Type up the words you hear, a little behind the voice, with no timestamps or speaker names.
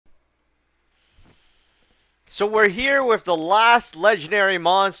So we're here with the last legendary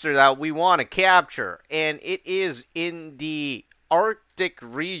monster that we want to capture, and it is in the Arctic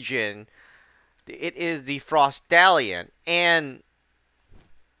region. It is the Frostallion, and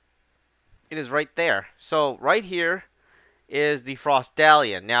it is right there. So right here is the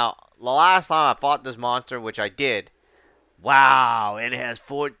Frostallion. Now, the last time I fought this monster, which I did, wow, it has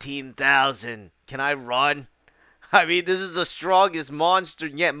 14,000. Can I run? I mean, this is the strongest monster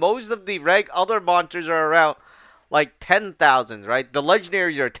yet. Most of the other monsters are around like 10,000, right? The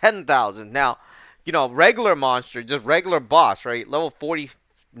legendaries are 10,000. Now, regular monster, just regular boss, right? Level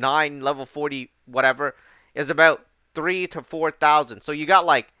 49, level 40, whatever, is about 3 to 4,000. So you got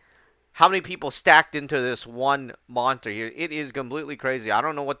like how many people stacked into this one monster here? It is completely crazy. I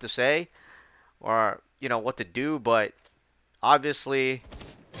don't know what to say or, what to do, but obviously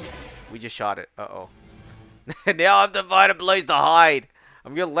we just shot it. Uh-oh. Now I have to find a place to hide.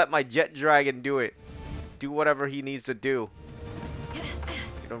 I'm gonna let my jet dragon do it. Do whatever he needs to do.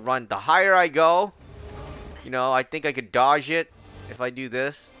 Run. The higher I go, I think I could dodge it if I do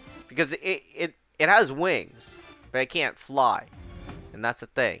this. Because it has wings, but it can't fly. And that's the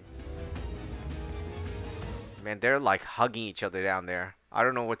thing. Man, they're like hugging each other down there. I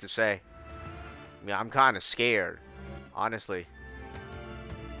don't know what to say. I mean, I'm kind of scared. Honestly.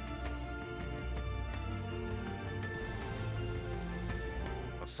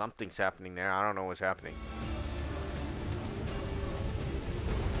 Something's happening there. I don't know what's happening.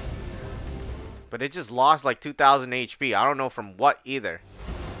 But it just lost like 2,000 HP. I don't know from what either.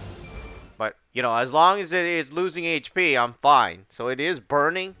 But, as long as it is losing HP, I'm fine. So it is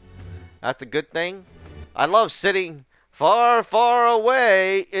burning. That's a good thing. I love sitting far, far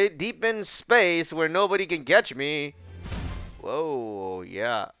away, deep in space where nobody can catch me. Whoa,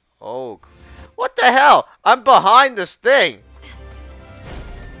 yeah. Oh, what the hell? I'm behind this thing.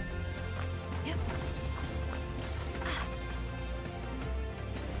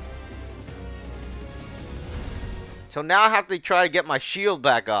 So now I have to try to get my shield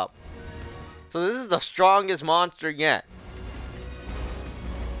back up. So this is the strongest monster yet.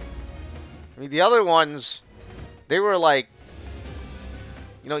 I mean, the other ones, they were like,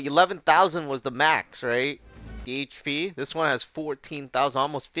 11,000 was the max, right? The HP. This one has 14,000,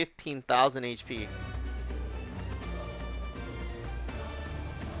 almost 15,000 HP.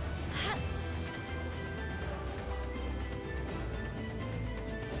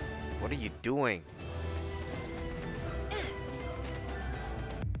 What are you doing?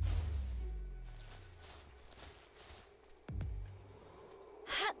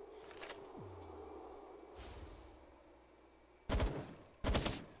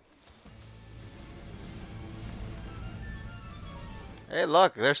 Hey,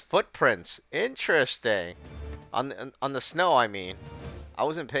 look, there's footprints. Interesting. On the snow, I mean. I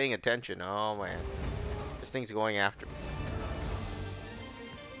wasn't paying attention. Oh, man. This thing's going after me.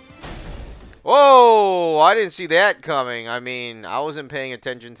 Whoa! I didn't see that coming. I mean, I wasn't paying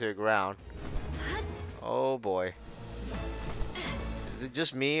attention to the ground. Oh, boy. Is it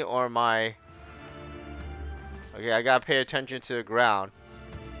just me or my... Okay, I gotta pay attention to the ground.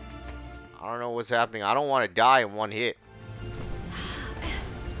 I don't know what's happening. I don't want to die in one hit.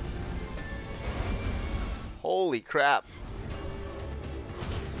 Holy crap.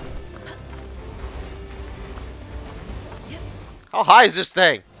 How high is this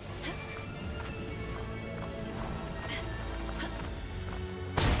thing?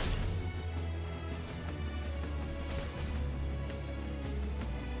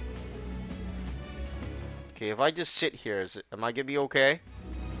 Okay, if I just sit here, am I gonna be okay?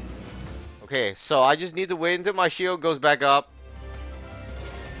 Okay, so I just need to wait until my shield goes back up.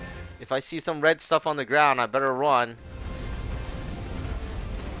 If I see some red stuff on the ground, I better run.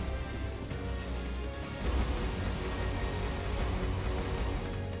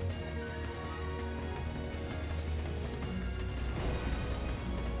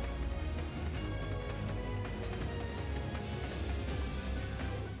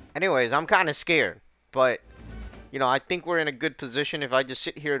 Anyways, I'm kind of scared, but I think we're in a good position if I just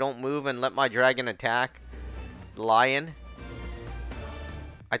sit here, don't move, and let my dragon attack the lion.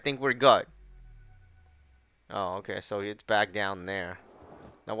 I think we're good. Oh, okay, so it's back down there.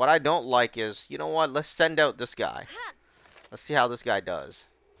 Now, what I don't like is, you know what? Let's send out this guy. Let's see how this guy does.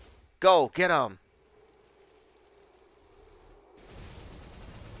 Go, get him.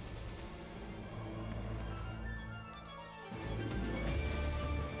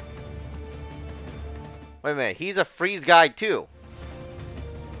 Wait a minute, he's a freeze guy too.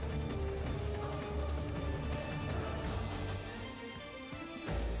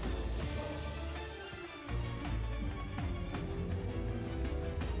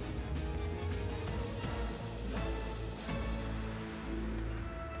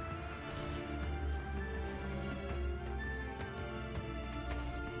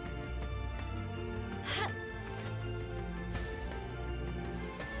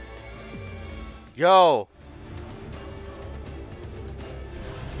 Yo.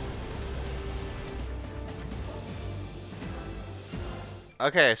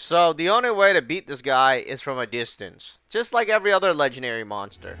 Okay, so the only way to beat this guy is from a distance. Just like every other legendary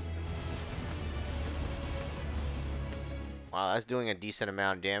monster. Wow, that's doing a decent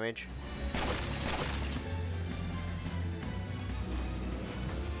amount of damage.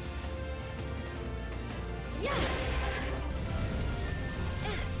 Yeah.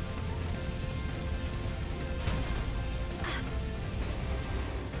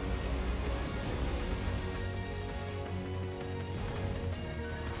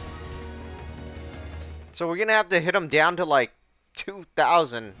 So we're gonna have to hit him down to like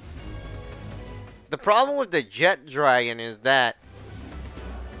 2,000. The problem with the Jet Dragon is that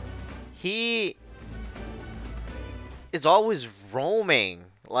he is always roaming.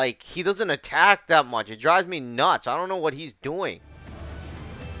 Like, he doesn't attack that much. It drives me nuts. I don't know what he's doing.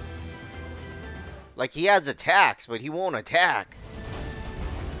 Like, he has attacks, but he won't attack.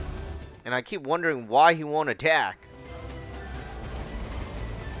 And I keep wondering why he won't attack.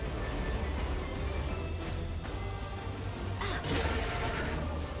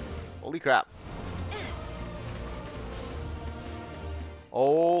 Holy crap.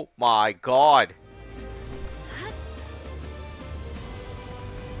 Oh my god.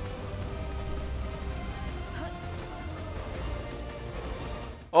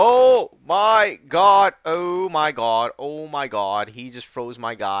 Oh my god. Oh my god. Oh my god. He just froze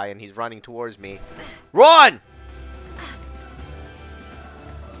my guy and he's running towards me. Run!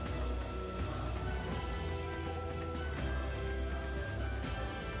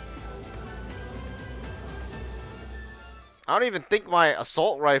 I don't even think my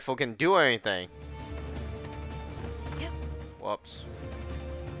assault rifle can do anything. Yep. Whoops.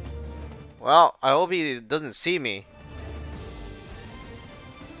 Well, I hope he doesn't see me.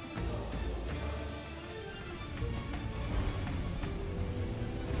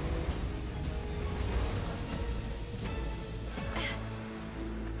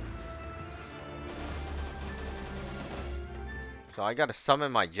 So I gotta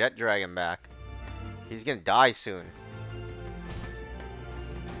summon my Jet Dragon back. He's gonna die soon.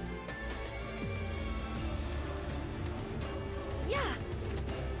 Yeah.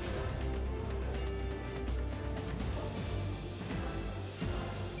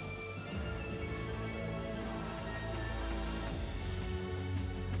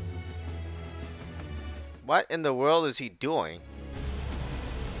 What in the world is he doing?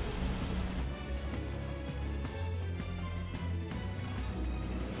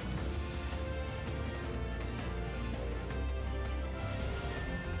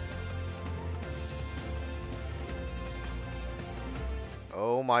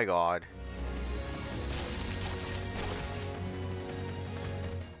 Oh my god.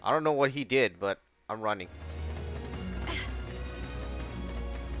 I don't know what he did, but I'm running.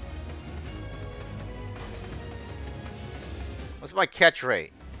 What's my catch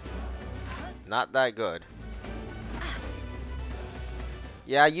rate? Not that good.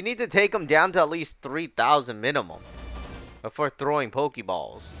 Yeah, you need to take him down to at least 3,000 minimum before throwing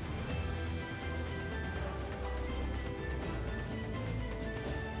Pokeballs.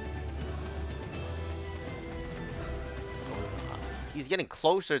 He's getting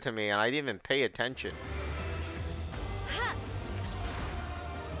closer to me and I didn't even pay attention.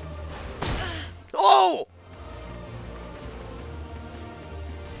 Oh!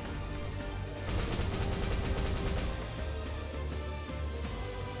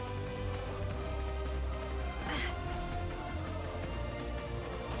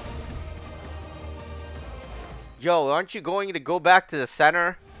 Yo, aren't you going to go back to the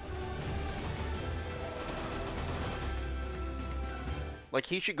center? Like,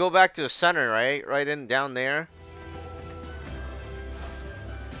 he should go back to the center, right? Right in down there.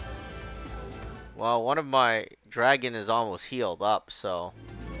 Well, one of my dragon is almost healed up, so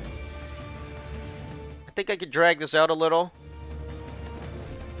I think I could drag this out a little.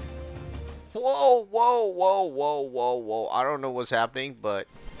 Whoa, whoa, whoa, whoa, whoa, whoa. I don't know what's happening, but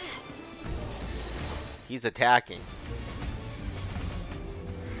he's attacking.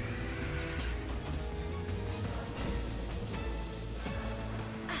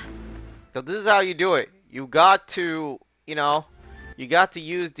 So this is how you do it. You got to, you know, you got to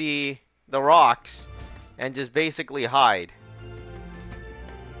use the rocks and just basically hide.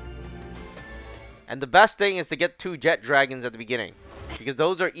 And the best thing is to get 2 jet dragons at the beginning, because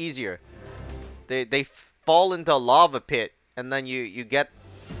those are easier. They fall into a lava pit and then you get,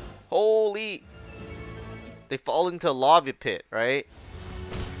 holy, they fall into a lava pit, right?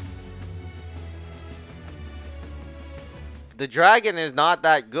 The dragon is not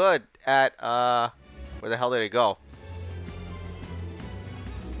that good at, where the hell did it go?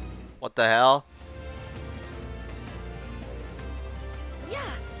 What the hell? Yeah.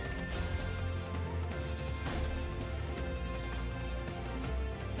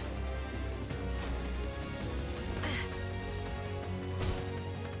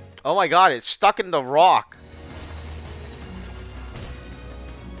 Oh my god, it's stuck in the rock.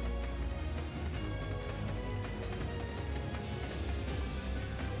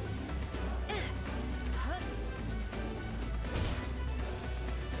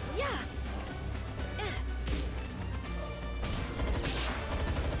 Yeah.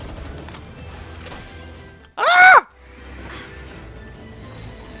 Ah!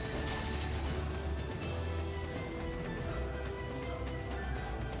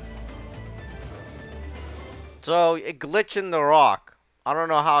 So, it glitched in the rock. I don't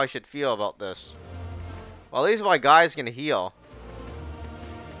know how I should feel about this. Well, at least my guy's gonna heal.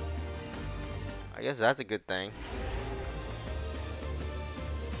 I guess that's a good thing.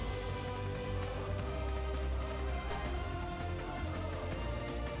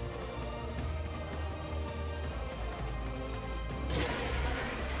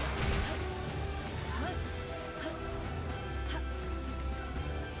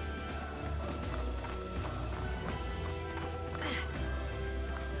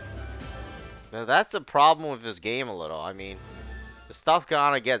 Now that's a problem with this game a little. I mean, the stuff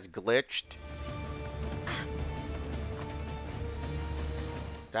kinda gets glitched.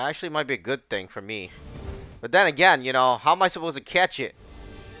 That actually might be a good thing for me. But then again, you know, how am I supposed to catch it?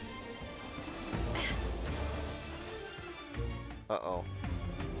 Uh-oh.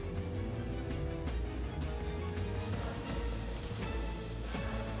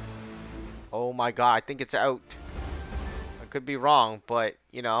 Oh my god, I think it's out. I could be wrong, but,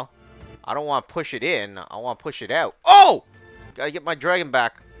 you know, I don't want to push it in. I want to push it out. Oh! Gotta get my dragon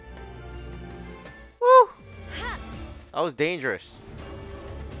back. Woo! That was dangerous.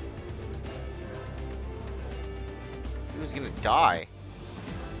 He was gonna die.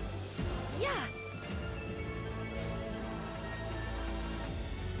 Yeah.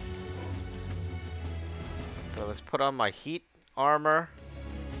 So let's put on my heat armor.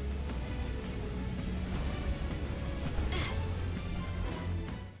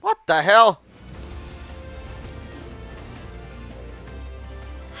 What the hell?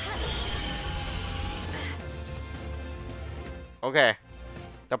 Okay.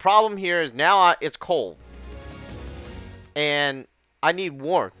 The problem here is now it's cold. And I need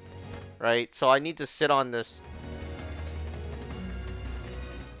warmth, right? So I need to sit on this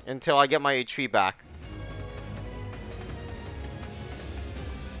until I get my HP back.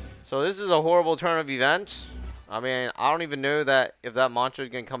 So this is a horrible turn of events. I mean, I don't even know that if that monster is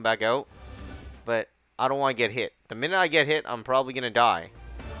going to come back out. But I don't want to get hit. The minute I get hit, I'm probably going to die.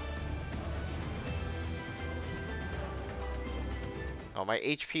 Oh, my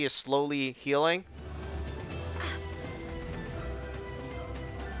HP is slowly healing.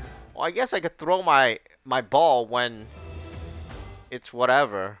 Well, I guess I could throw my ball when it's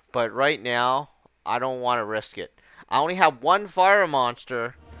whatever. But right now, I don't want to risk it. I only have one fire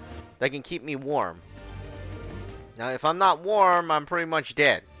monster that can keep me warm. Now, if I'm not warm, I'm pretty much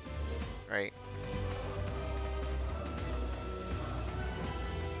dead. Right?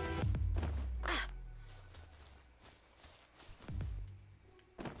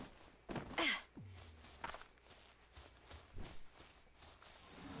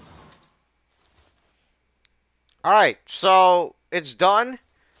 Alright, so it's done.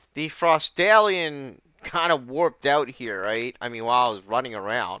 The Frostallion kind of warped out here, right? I mean, while I was running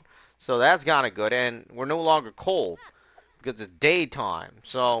around. So that's kind of good. And we're no longer cold because it's daytime.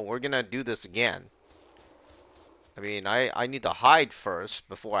 So we're going to do this again. I mean, I need to hide first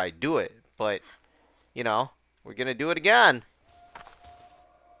before I do it. But, you know, we're going to do it again.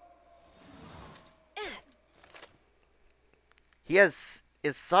 He is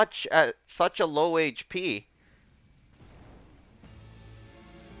such a low HP.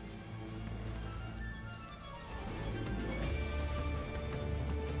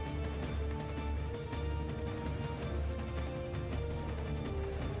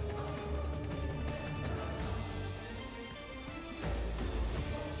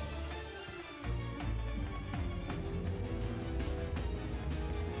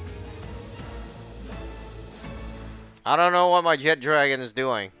 I don't know what my jet dragon is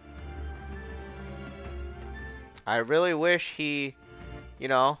doing. I really wish he, you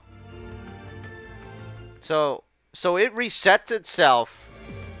know. So it resets itself,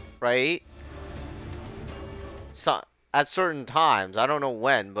 right? So at certain times, I don't know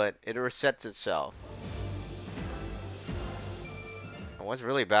when, but it resets itself. And what's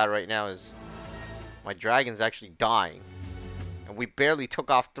really bad right now is my dragon's actually dying. And we barely took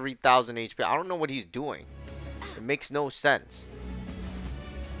off 3,000 HP. I don't know what he's doing. It makes no sense.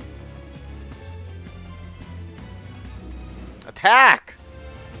 Attack!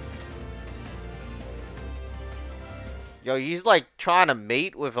 Yo, he's like trying to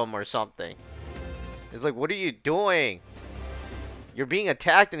mate with him or something. It's like, what are you doing? You're being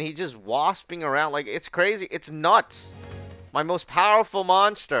attacked and he's just wasping around. Like, it's crazy. It's nuts. My most powerful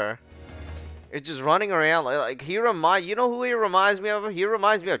monster is just running around. Like you know who he reminds me of? He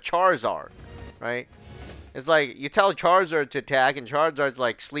reminds me of Charizard, right? It's like, you tell Charizard to attack and Charizard's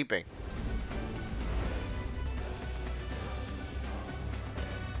like sleeping.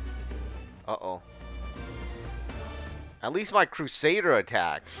 Uh-oh. At least my Crusader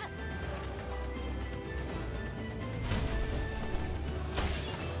attacks.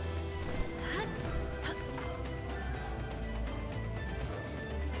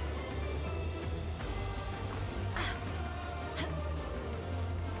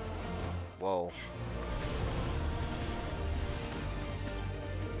 Whoa.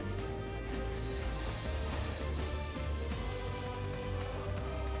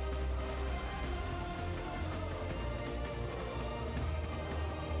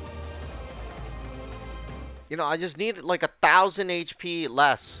 You know, I just need like 1,000 HP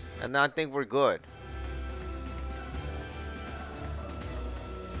less, and then I think we're good.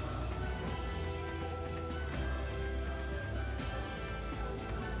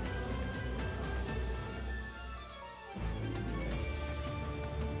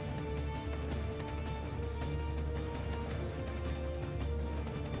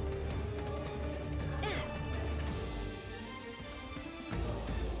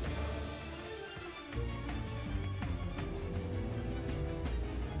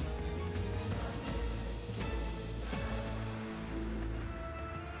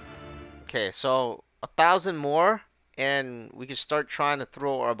 Okay, so 1,000 more, and we can start trying to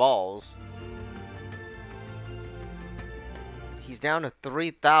throw our balls. He's down to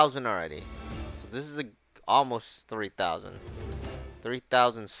 3,000 already. So this is almost 3,000.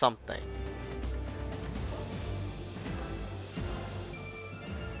 3,000 something.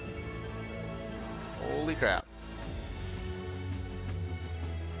 Holy crap.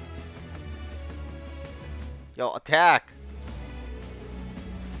 Yo, attack!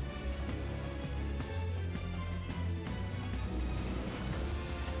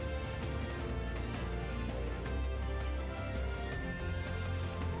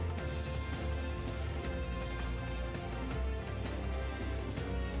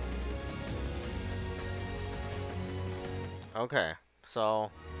 Okay,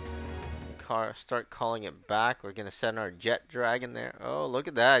 so start calling it back. We're gonna send our jet dragon there. Oh, look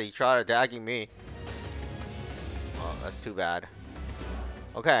at that! He tried attacking me. Oh, that's too bad.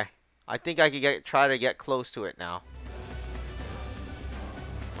 Okay, I think I could try to get close to it now.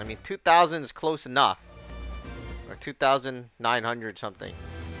 I mean, 2,000 is close enough, or 2,900 something.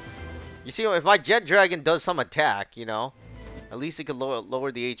 You see, if my jet dragon does some attack, you know, at least it could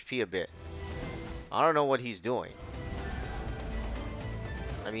lower the HP a bit. I don't know what he's doing.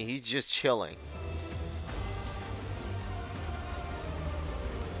 I mean, he's just chilling.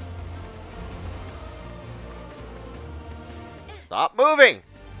 Stop moving!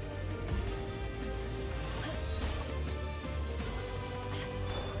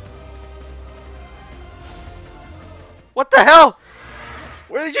 What the hell?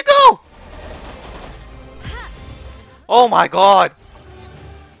 Where did you go? Oh my god!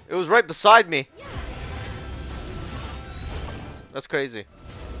 It was right beside me. That's crazy.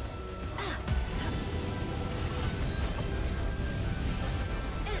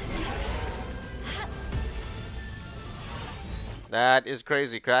 That is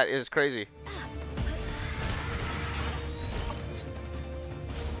crazy. That is crazy.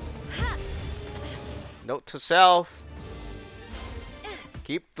 Note to self.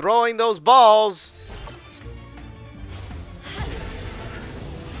 Keep throwing those balls.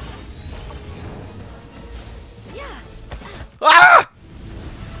 Ah!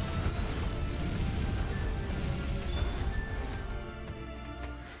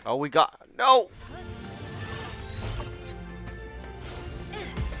 Oh, we got... No!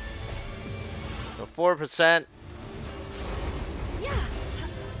 So 4%.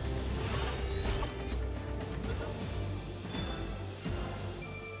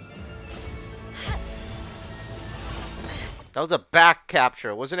 That was a back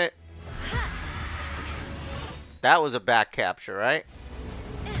capture, wasn't it? That was a back capture, right?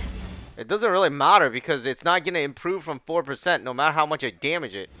 It doesn't really matter because it's not going to improve from 4% no matter how much I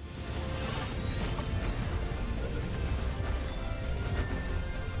damage it.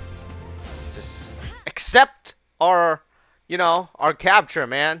 accept our, our capture,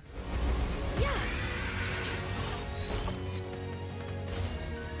 man. Yeah.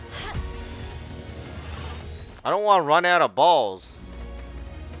 Ha. I don't want to run out of balls.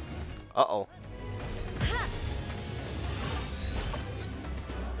 Uh-oh. Ha.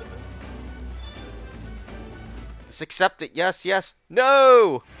 Just accept it. Yes, yes.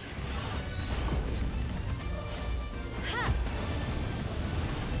 No! Ha.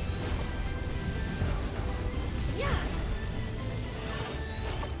 Yeah.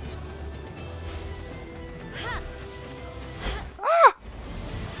 Ha. Ah!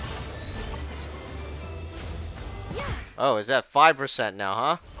 Yeah. Oh, is that 5% now,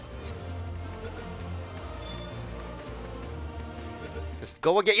 huh? Just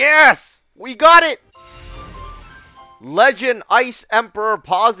go again. Yes! We got it! Legend, Ice Emperor,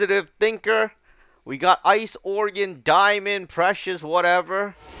 Positive Thinker. We got Ice Organ, Diamond, Precious,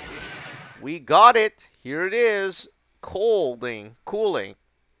 whatever. We got it. Here it is. Cooling.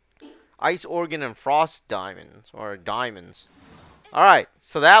 Ice Organ and Frost Diamonds. Or Diamonds. Alright,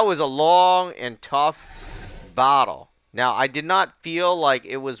 so that was a long and tough battle. Now, I did not feel like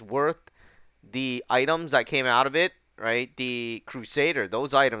it was worth the items that came out of it, right? The Crusader,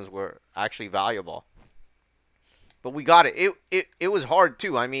 those items were actually valuable. But we got it. It was hard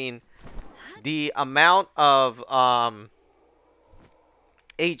too. I mean, the amount of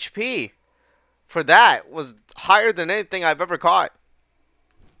HP for that was higher than anything I've ever caught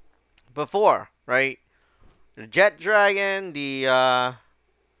before, right? The Jet Dragon, the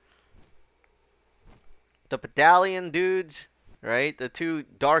Battalion dudes, right? The two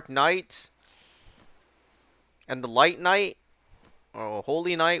Dark Knights and the Light Knight or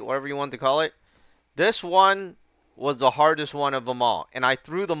Holy Knight, whatever you want to call it. This one was the hardest one of them all, and I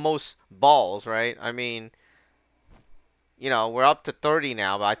threw the most balls, right? I mean, we're up to 30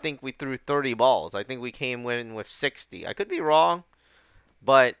 now, but I think we threw 30 balls. I think we came in with 60. I could be wrong,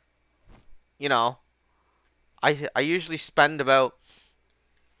 but I usually spend about,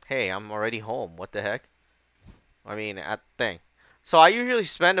 hey, I'm already home. What the heck? I mean, at the thing. So I usually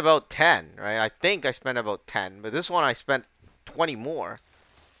spend about 10, right? I think I spent about 10, but this one I spent 20 more.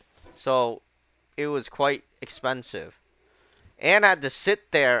 So it was quite expensive. And I had to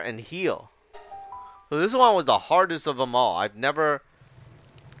sit there and heal. So this one was the hardest of them all. I've never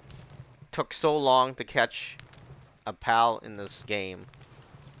took so long to catch a pal in this game.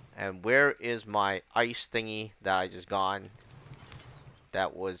 And where is my ice thingy that I just gone?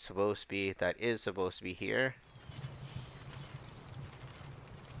 That is supposed to be here.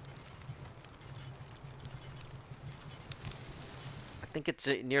 I think it's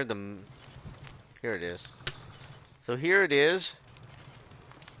near the... Here it is. So here it is.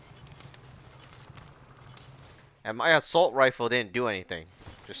 And my assault rifle didn't do anything.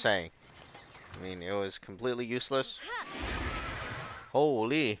 Just saying. I mean, it was completely useless.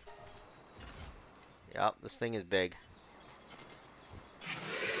 Holy. Yep, this thing is big.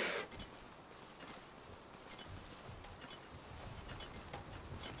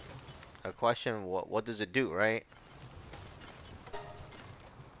 A question, what does it do, right?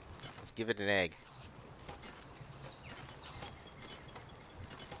 Let's give it an egg.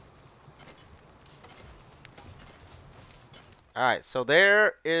 Alright, so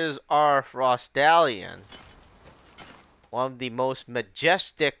there is our Frostallion. One of the most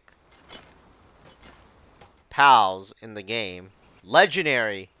majestic pals in the game.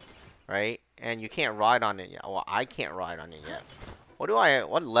 Legendary, right? And you can't ride on it yet. Well, I can't ride on it yet.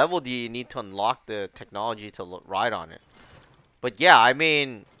 What level do you need to unlock the technology to ride on it? But yeah, I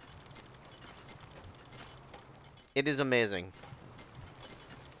mean, it is amazing.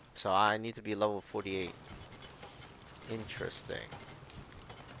 So I need to be level 48. Interesting.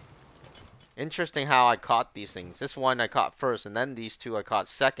 Interesting how I caught these things. This one I caught first, and then these two I caught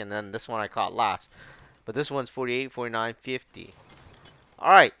second, then this one I caught last. But this one's 48, 49, 50.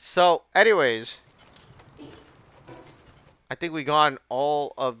 Alright, so anyways, I think we got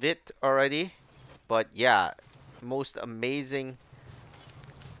all of it already. But yeah, most amazing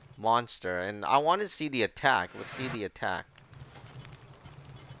monster. And I want to see the attack. Let's see the attack.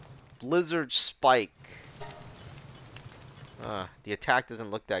 Blizzard Spike. The attack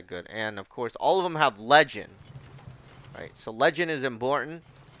doesn't look that good. And of course, all of them have legend. Right, so legend is important.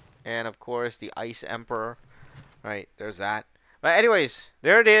 And of course, the Ice Emperor. Right, there's that. But anyways,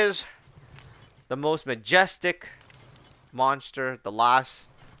 there it is. The most majestic monster. The last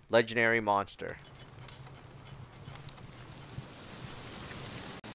legendary monster.